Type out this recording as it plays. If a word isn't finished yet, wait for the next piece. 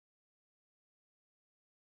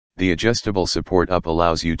The adjustable support up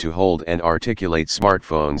allows you to hold and articulate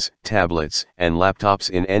smartphones, tablets, and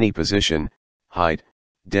laptops in any position, height,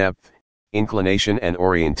 depth, inclination and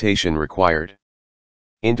orientation required.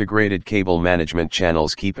 Integrated cable management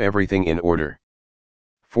channels keep everything in order.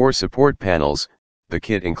 4 support panels. The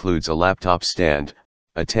kit includes a laptop stand,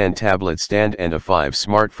 a 10-tablet stand and a 5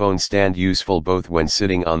 smartphone stand, useful both when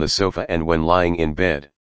sitting on the sofa and when lying in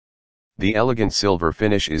bed. The elegant silver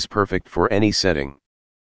finish is perfect for any setting.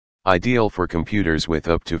 Ideal for computers with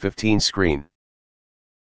up to 15 screen.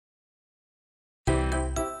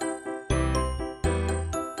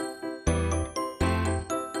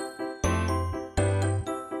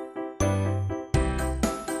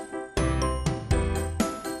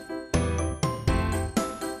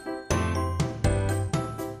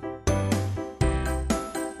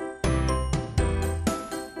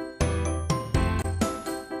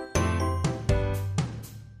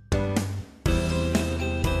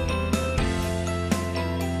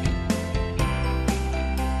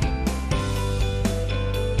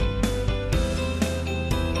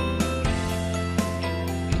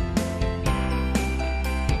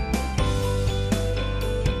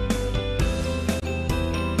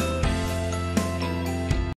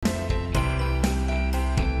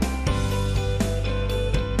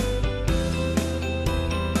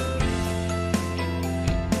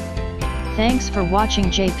 Thanks for watching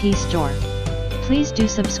JP Store. Please do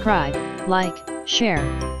subscribe, like, share.